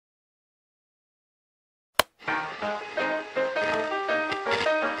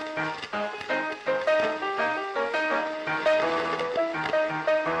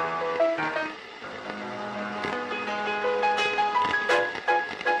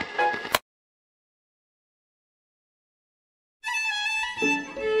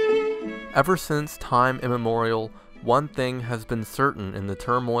Ever since time immemorial, one thing has been certain in the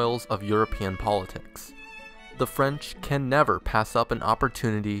turmoils of European politics. The French can never pass up an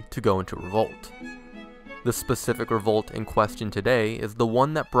opportunity to go into revolt. The specific revolt in question today is the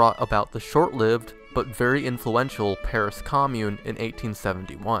one that brought about the short-lived but very influential Paris Commune in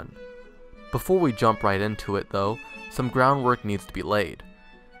 1871. Before we jump right into it though, some groundwork needs to be laid.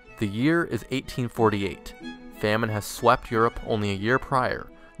 The year is 1848. Famine has swept Europe only a year prior.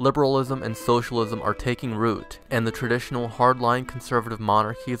 Liberalism and socialism are taking root, and the traditional hardline conservative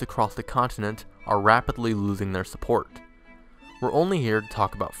monarchies across the continent are rapidly losing their support. We're only here to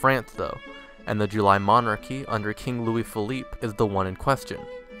talk about France though, and the July monarchy under King Louis Philippe is the one in question.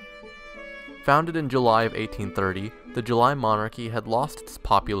 Founded in July of 1830, the July monarchy had lost its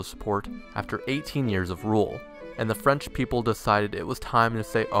popular support after 18 years of rule, and the French people decided it was time to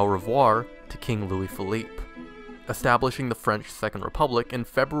say au revoir to King Louis Philippe, establishing the French Second Republic in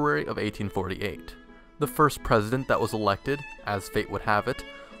February of 1848. The first president that was elected, as fate would have it,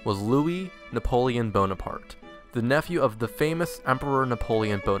 was Louis Napoleon Bonaparte, the nephew of the famous Emperor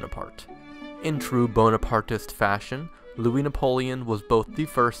Napoleon Bonaparte. In true Bonapartist fashion, Louis Napoleon was both the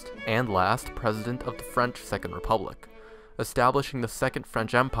first and last president of the French Second Republic, establishing the Second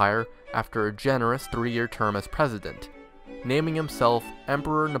French Empire after a generous 3-year term as president, naming himself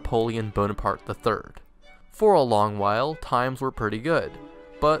Emperor Napoleon Bonaparte III. For a long while, times were pretty good,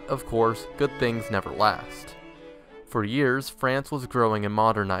 but of course, good things never last. For years, France was growing and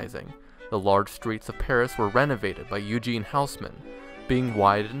modernizing. The large streets of Paris were renovated by Eugene Haussmann, being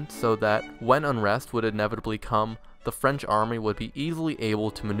widened so that, when unrest would inevitably come, the French army would be easily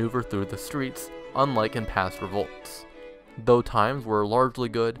able to maneuver through the streets, unlike in past revolts. Though times were largely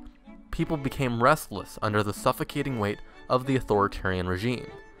good, people became restless under the suffocating weight of the authoritarian regime.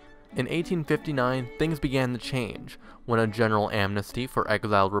 In 1859, things began to change when a general amnesty for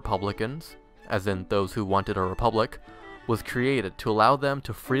exiled Republicans, as in those who wanted a republic, was created to allow them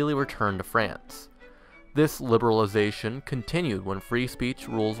to freely return to France. This liberalization continued when free speech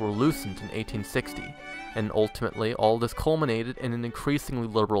rules were loosened in 1860, and ultimately all this culminated in an increasingly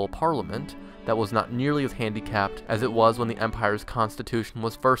liberal parliament that was not nearly as handicapped as it was when the empire's constitution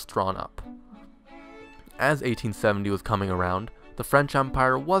was first drawn up. As 1870 was coming around, the French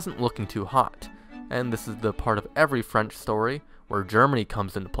Empire wasn't looking too hot, and this is the part of every French story where Germany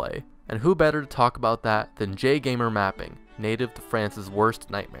comes into play, and who better to talk about that than Jay Gamer Mapping, native to France's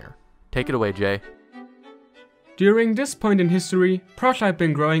worst nightmare. Take it away, Jay. During this point in history, Prussia had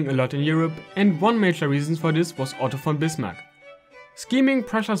been growing a lot in Europe, and one major reason for this was Otto von Bismarck, scheming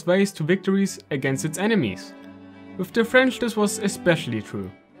Prussia's ways to victories against its enemies. With the French this was especially true.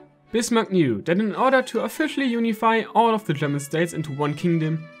 Bismarck knew that in order to officially unify all of the German states into one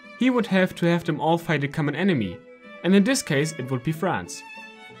kingdom, he would have to have them all fight a common enemy, and in this case it would be France.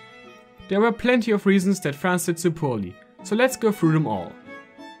 There were plenty of reasons that France did so poorly, so let's go through them all.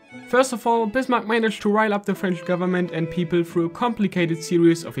 First of all, Bismarck managed to rile up the French government and people through a complicated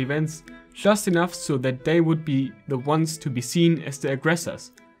series of events, just enough so that they would be the ones to be seen as the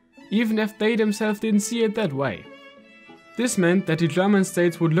aggressors, even if they themselves didn't see it that way. This meant that the German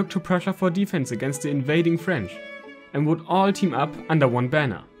states would look to Prussia for defense against the invading French, and would all team up under one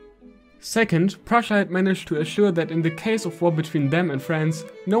banner. Second, Prussia had managed to assure that in the case of war between them and France,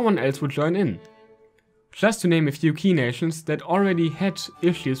 no one else would join in. Just to name a few key nations that already had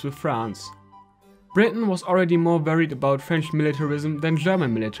issues with France. Britain was already more worried about French militarism than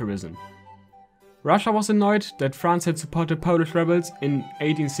German militarism. Russia was annoyed that France had supported Polish rebels in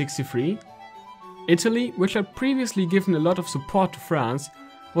 1863. Italy, which had previously given a lot of support to France,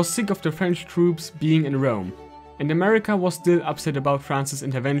 was sick of the French troops being in Rome, and America was still upset about France's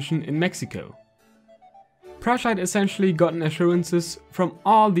intervention in Mexico. Prussia had essentially gotten assurances from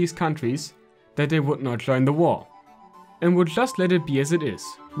all these countries that they would not join the war, and would just let it be as it is,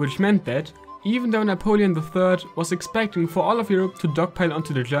 which meant that, even though Napoleon III was expecting for all of Europe to dogpile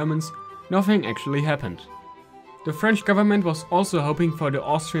onto the Germans, nothing actually happened. The French government was also hoping for the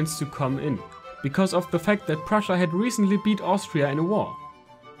Austrians to come in, because of the fact that Prussia had recently beat Austria in a war.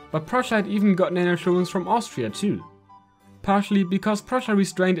 But Prussia had even gotten an assurance from Austria too. Partially because Prussia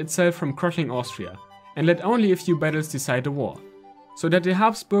restrained itself from crushing Austria, and let only a few battles decide the war, so that the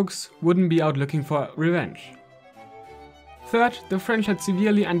Habsburgs wouldn't be out looking for revenge. Third, the French had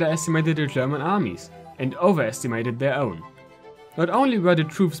severely underestimated the German armies, and overestimated their own. Not only were the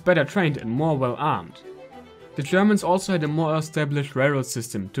troops better trained and more well armed, The Germans also had a more established railroad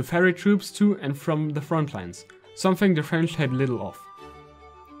system to ferry troops to and from the front lines, something the French had little of.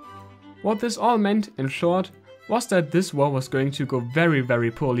 What this all meant, in short, was that this war was going to go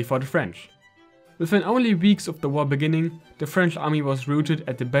very poorly for the French. Within only weeks of the war beginning, the French army was routed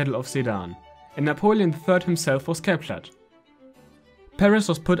at the Battle of Sedan, and Napoleon III himself was captured. Paris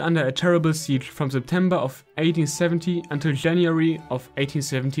was put under a terrible siege from September of 1870 until January of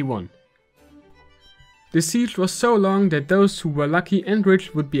 1871. The siege was so long that those who were lucky and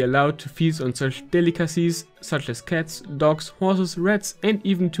rich would be allowed to feast on such delicacies such as cats, dogs, horses, rats, and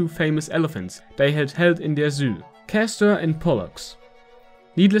even 2 famous elephants they had held in their zoo, Castor and Pollux.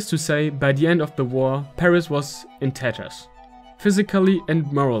 Needless to say, by the end of the war, Paris was in tatters, physically and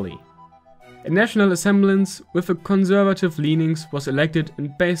morally. A national assemblance with a conservative leanings was elected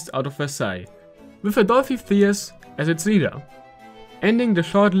and based out of Versailles, with Adolphe Thiers as its leader, ending the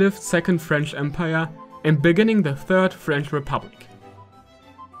short-lived Second French Empire and beginning the Third French Republic.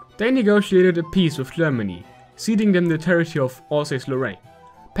 They negotiated a peace with Germany, ceding them the territory of Alsace-Lorraine,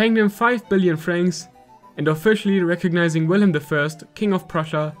 paying them 5 billion francs, and officially recognizing Wilhelm I, King of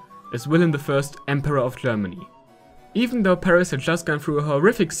Prussia, as Wilhelm I, Emperor of Germany. Even though Paris had just gone through a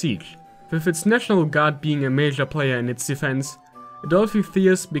horrific siege, with its National Guard being a major player in its defense, Adolphe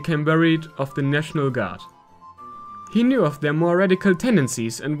Thiers became worried of the National Guard. He knew of their more radical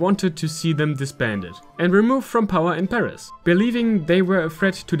tendencies and wanted to see them disbanded and removed from power in Paris, believing they were a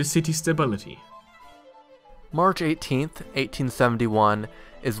threat to the city's stability. March 18th, 1871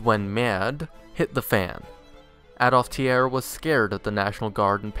 is when merde hit the fan. Adolphe Thiers was scared of the National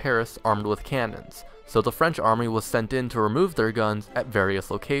Guard in Paris armed with cannons, so the French army was sent in to remove their guns at various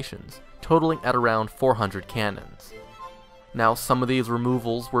locations, totaling at around 400 cannons. Now, some of these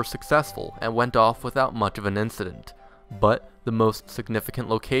removals were successful and went off without much of an incident, but the most significant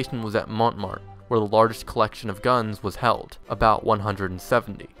location was at Montmartre, where the largest collection of guns was held, about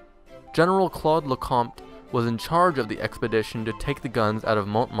 170. General Claude Lecomte was in charge of the expedition to take the guns out of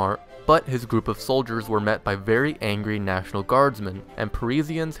Montmartre, but his group of soldiers were met by very angry National Guardsmen and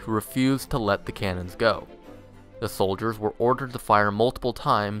Parisians who refused to let the cannons go. The soldiers were ordered to fire multiple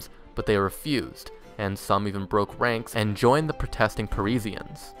times, but they refused, and some even broke ranks and joined the protesting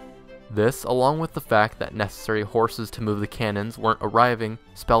Parisians. This, along with the fact that necessary horses to move the cannons weren't arriving,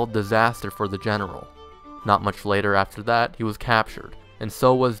 spelled disaster for the general. Not much later after that, he was captured, and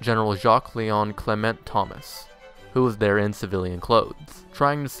so was General Jacques-Léon Clement Thomas, who was there in civilian clothes,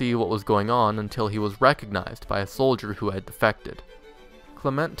 trying to see what was going on until he was recognized by a soldier who had defected.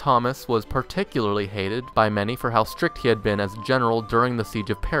 Clement Thomas was particularly hated by many for how strict he had been as a general during the siege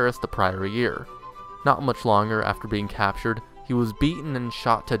of Paris the prior year. Not much longer after being captured, he was beaten and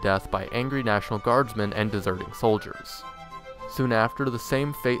shot to death by angry National Guardsmen and deserting soldiers. Soon after, the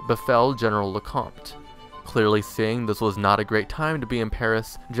same fate befell General Lecomte. Clearly seeing this was not a great time to be in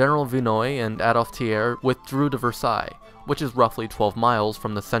Paris, General Vinoy and Adolphe Thiers withdrew to Versailles, which is roughly 12 miles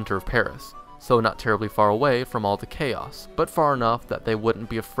from the center of Paris, so not terribly far away from all the chaos, but far enough that they wouldn't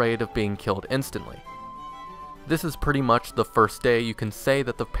be afraid of being killed instantly. This is pretty much the first day you can say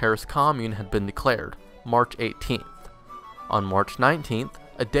that the Paris Commune had been declared, March 18th. On March 19th,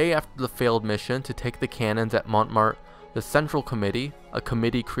 a day after the failed mission to take the cannons at Montmartre, the Central Committee, a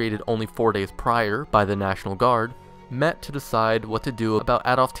committee created only 4 days prior by the National Guard, met to decide what to do about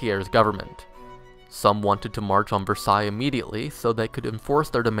Adolphe Thiers' government. Some wanted to march on Versailles immediately so they could enforce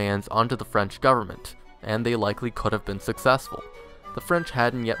their demands onto the French government, and they likely could have been successful. The French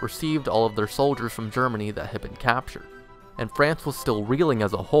hadn't yet received all of their soldiers from Germany that had been captured, and France was still reeling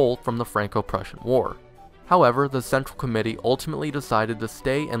as a whole from the Franco-Prussian War. However, the Central Committee ultimately decided to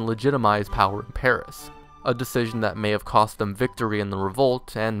stay and legitimize power in Paris, a decision that may have cost them victory in the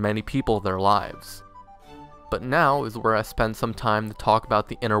revolt and many people their lives. But now is where I spend some time to talk about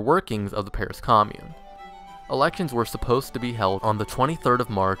the inner workings of the Paris Commune. Elections were supposed to be held on the 23rd of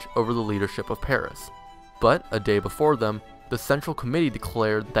March over the leadership of Paris, but a day before them, the Central Committee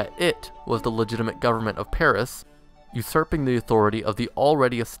declared that it was the legitimate government of Paris, usurping the authority of the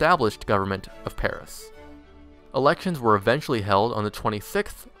already established government of Paris. Elections were eventually held on the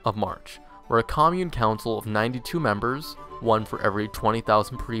 26th of March, where a commune council of 92 members, one for every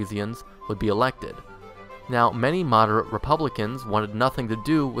 20,000 Parisians, would be elected. Now, many moderate Republicans wanted nothing to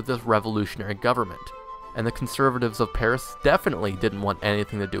do with this revolutionary government, and the conservatives of Paris definitely didn't want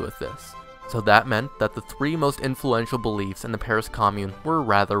anything to do with this. So that meant that the 3 most influential beliefs in the Paris Commune were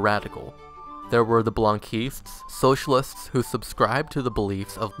rather radical. There were the Blanquists, socialists who subscribed to the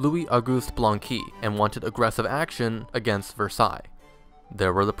beliefs of Louis-Auguste Blanqui and wanted aggressive action against Versailles.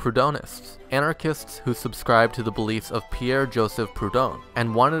 There were the Proudhonists, anarchists who subscribed to the beliefs of Pierre-Joseph Proudhon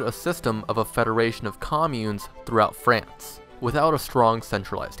and wanted a system of a federation of communes throughout France, without a strong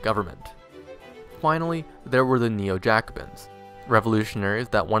centralized government. Finally, there were the Neo-Jacobins, revolutionaries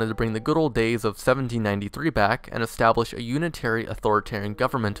that wanted to bring the good old days of 1793 back and establish a unitary authoritarian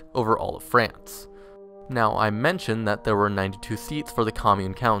government over all of France. Now, I mentioned that there were 92 seats for the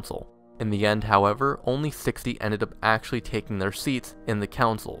Commune Council. In the end, however, only 60 ended up actually taking their seats in the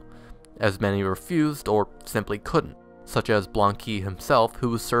council, as many refused or simply couldn't, such as Blanqui himself, who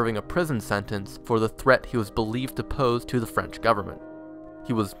was serving a prison sentence for the threat he was believed to pose to the French government.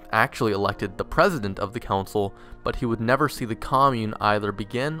 He was actually elected the president of the council, but he would never see the Commune either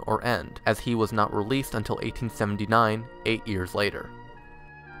begin or end, as he was not released until 1879, 8 years later.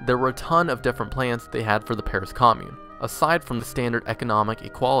 There were a ton of different plans they had for the Paris Commune, aside from the standard economic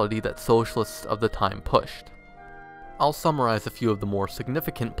equality that socialists of the time pushed. I'll summarize a few of the more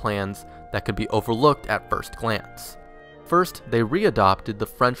significant plans that could be overlooked at first glance. First, they readopted the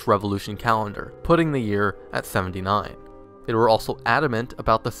French Revolution calendar, putting the year at 79. They were also adamant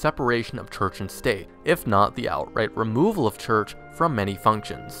about the separation of church and state, if not the outright removal of church from many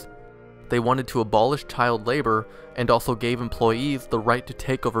functions. They wanted to abolish child labor and also gave employees the right to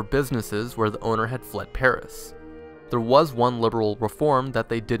take over businesses where the owner had fled Paris. There was one liberal reform that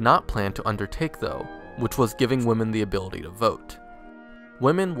they did not plan to undertake though, which was giving women the ability to vote.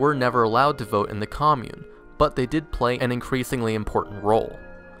 Women were never allowed to vote in the Commune, but they did play an increasingly important role.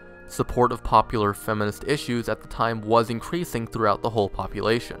 Support of popular feminist issues at the time was increasing throughout the whole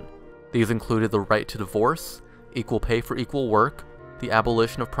population. These included the right to divorce, equal pay for equal work, the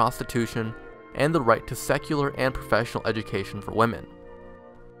abolition of prostitution, and the right to secular and professional education for women.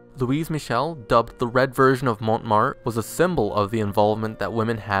 Louise Michel, dubbed the Red version of Montmartre, was a symbol of the involvement that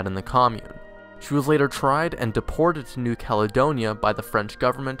women had in the Commune. She was later tried and deported to New Caledonia by the French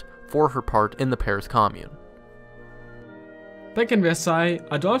government for her part in the Paris Commune. Back in Versailles,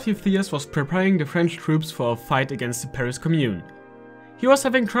 Adolphe Thiers was preparing the French troops for a fight against the Paris Commune. He was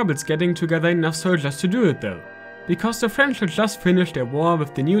having troubles getting together enough soldiers to do it though, because the French had just finished their war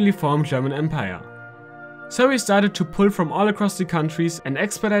with the newly formed German Empire. So he started to pull from all across the countries and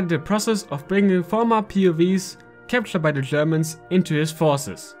expedited the process of bringing former POWs captured by the Germans into his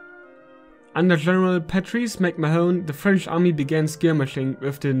forces. Under General Patrice McMahon, the French army began skirmishing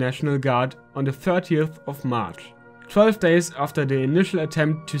with the National Guard on the 30th of March, 12 days after the initial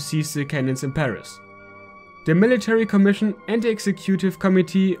attempt to seize the cannons in Paris. The Military Commission and the Executive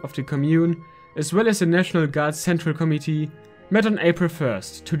Committee of the Commune, as well as the National Guard's Central Committee, met on April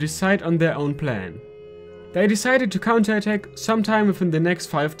 1st to decide on their own plan. They decided to counterattack sometime within the next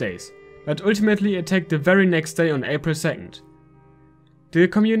 5 days, but ultimately attacked the very next day on April 2nd. The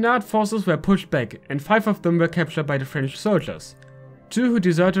Communard forces were pushed back and 5 of them were captured by the French soldiers, 2 who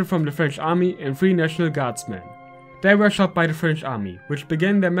deserted from the French army and 3 National Guardsmen. They were shot by the French army, which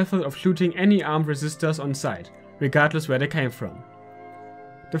began their method of shooting any armed resistors on sight, regardless where they came from.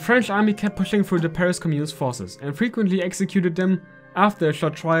 The French army kept pushing through the Paris Commune's forces and frequently executed them after a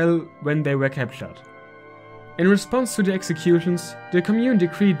short trial when they were captured. In response to the executions, the Commune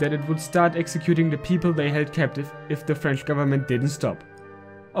decreed that it would start executing the people they held captive if the French government didn't stop.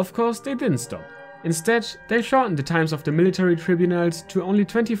 Of course, they didn't stop. Instead, they shortened the times of the military tribunals to only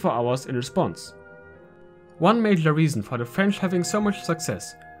 24 hours in response. One major reason for the French having so much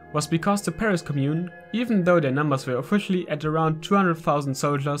success was because the Paris Commune, even though their numbers were officially at around 200,000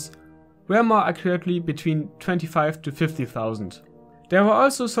 soldiers, were more accurately between 25 to 50,000. There were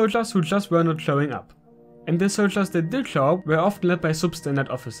also soldiers who just were not showing up. And the soldiers that did show up were often led by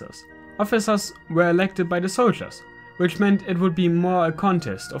substandard officers. Officers were elected by the soldiers, which meant it would be more a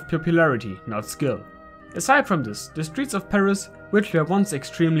contest of popularity, not skill. Aside from this, the streets of Paris, which were once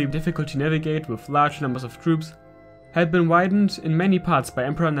extremely difficult to navigate with large numbers of troops, had been widened in many parts by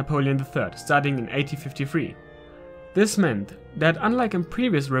Emperor Napoleon III, starting in 1853. This meant that unlike in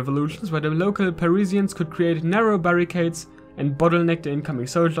previous revolutions where the local Parisians could create narrow barricades and bottleneck the incoming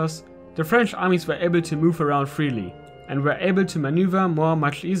soldiers, the French armies were able to move around freely, and were able to maneuver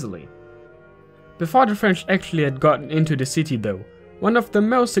much easily. Before the French actually had gotten into the city though, one of the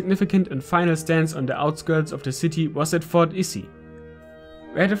most significant and final stands on the outskirts of the city was at Fort Issy,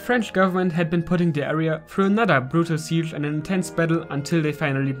 where the French government had been putting the area through another brutal siege and an intense battle until they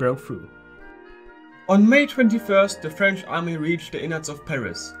finally broke through. On May 21st, the French army reached the innards of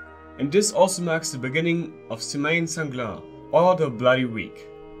Paris, and this also marks the beginning of Semaine Sanglante, or the Bloody Week.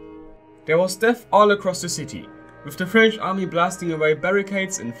 There was death all across the city, with the French army blasting away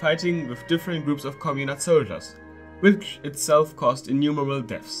barricades and fighting with different groups of Communard soldiers, which itself caused innumerable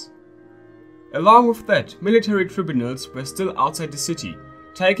deaths. Along with that, military tribunals were still outside the city,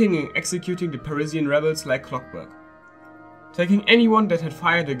 taking and executing the Parisian rebels like clockwork. Taking anyone that had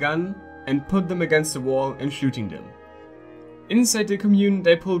fired a gun and put them against the wall and shooting them. Inside the commune,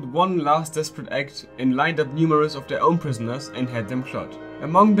 they pulled one last desperate act and lined up numerous of their own prisoners and had them shot.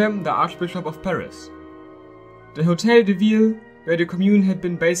 Among them, the Archbishop of Paris. The Hôtel de Ville, where the commune had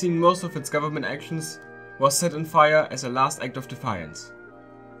been basing most of its government actions, was set on fire as a last act of defiance.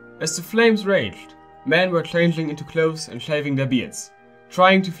 As the flames raged, men were changing into clothes and shaving their beards,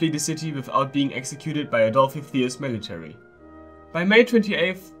 trying to flee the city without being executed by Adolf Hitler's military. By May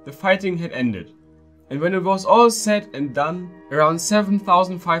 28th, the fighting had ended, and when it was all said and done, around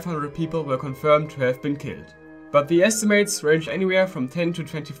 7,500 people were confirmed to have been killed. But the estimates range anywhere from 10 to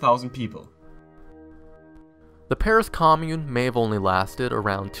 20,000 people. The Paris Commune may have only lasted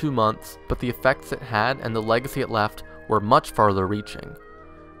around 2 months, but the effects it had and the legacy it left were much farther reaching.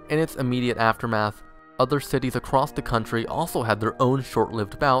 In its immediate aftermath, other cities across the country also had their own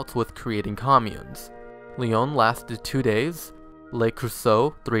short-lived bouts with creating communes. Lyon lasted 2 days, Le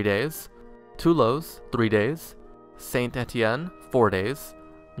Creusot 3 days, Toulouse 3 days, Saint-Étienne 4 days,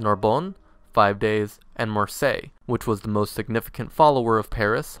 Narbonne 5 days, and Marseille, which was the most significant follower of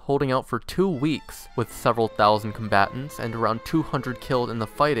Paris, holding out for 2 weeks with several thousand combatants and around 200 killed in the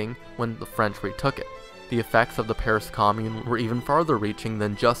fighting when the French retook it. The effects of the Paris Commune were even farther reaching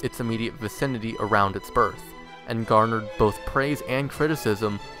than just its immediate vicinity around its birth, and garnered both praise and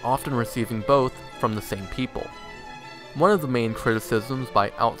criticism, often receiving both from the same people. One of the main criticisms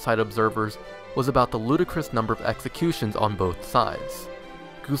by outside observers was about the ludicrous number of executions on both sides.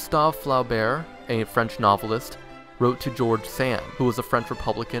 Gustave Flaubert, a French novelist, wrote to George Sand, who was a French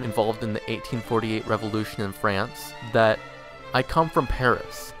Republican involved in the 1848 revolution in France, that "I come from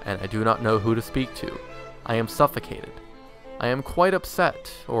Paris, and I do not know who to speak to. I am suffocated. I am quite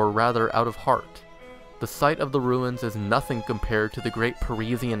upset, or rather out of heart. The sight of the ruins is nothing compared to the great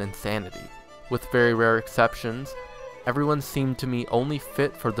Parisian insanity. With very rare exceptions, everyone seemed to me only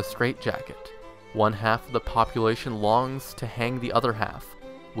fit for the straitjacket. One half of the population longs to hang the other half,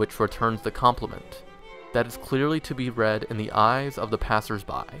 which returns the compliment. That is clearly to be read in the eyes of the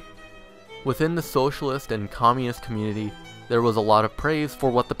passers-by." Within the socialist and communist community, there was a lot of praise for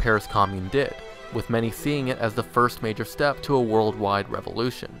what the Paris Commune did, with many seeing it as the first major step to a worldwide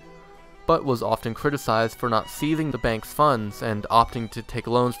revolution, but was often criticized for not seizing the bank's funds and opting to take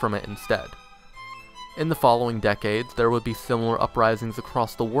loans from it instead. In the following decades, there would be similar uprisings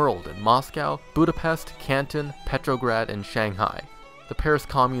across the world in Moscow, Budapest, Canton, Petrograd, and Shanghai. The Paris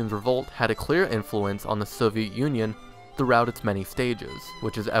Commune's revolt had a clear influence on the Soviet Union throughout its many stages,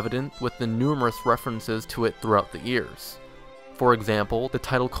 which is evident with the numerous references to it throughout the years. For example, the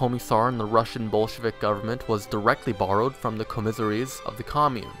title Commissar in the Russian Bolshevik government was directly borrowed from the commissaries of the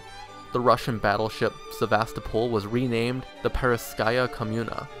Commune. The Russian battleship Sevastopol was renamed the Parizhskaya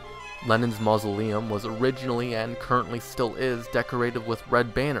Kommuna. Lenin's mausoleum was originally and currently still is decorated with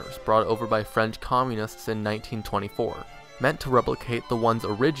red banners brought over by French communists in 1924, meant to replicate the ones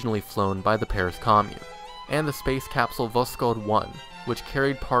originally flown by the Paris Commune, and the space capsule Voskhod 1, which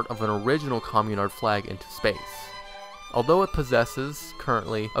carried part of an original Communard flag into space. Although it possesses,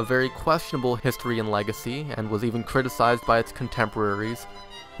 currently, a very questionable history and legacy, and was even criticized by its contemporaries,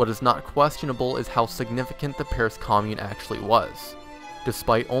 what is not questionable is how significant the Paris Commune actually was.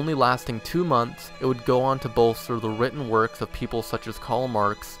 Despite only lasting 2 months, it would go on to bolster the written works of people such as Karl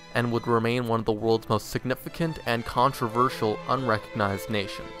Marx, and would remain one of the world's most significant and controversial unrecognized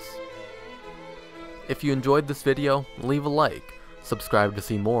nations. If you enjoyed this video, leave a like, subscribe to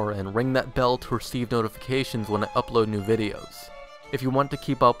see more, and ring that bell to receive notifications when I upload new videos. If you want to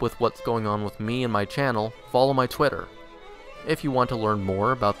keep up with what's going on with me and my channel, follow my Twitter. If you want to learn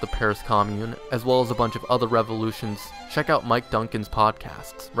more about the Paris Commune, as well as a bunch of other revolutions, check out Mike Duncan's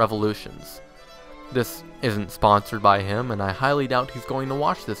podcasts, Revolutions. This isn't sponsored by him, and I highly doubt he's going to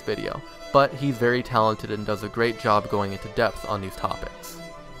watch this video, but he's very talented and does a great job going into depth on these topics.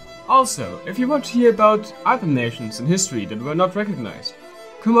 Also, if you want to hear about other nations in history that were not recognized,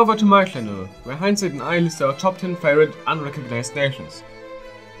 come over to my channel, where Hindsight and I list our top 10 favorite unrecognized nations.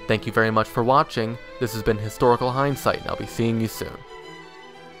 Thank you very much for watching. This has been Historical Hindsight, and I'll be seeing you soon.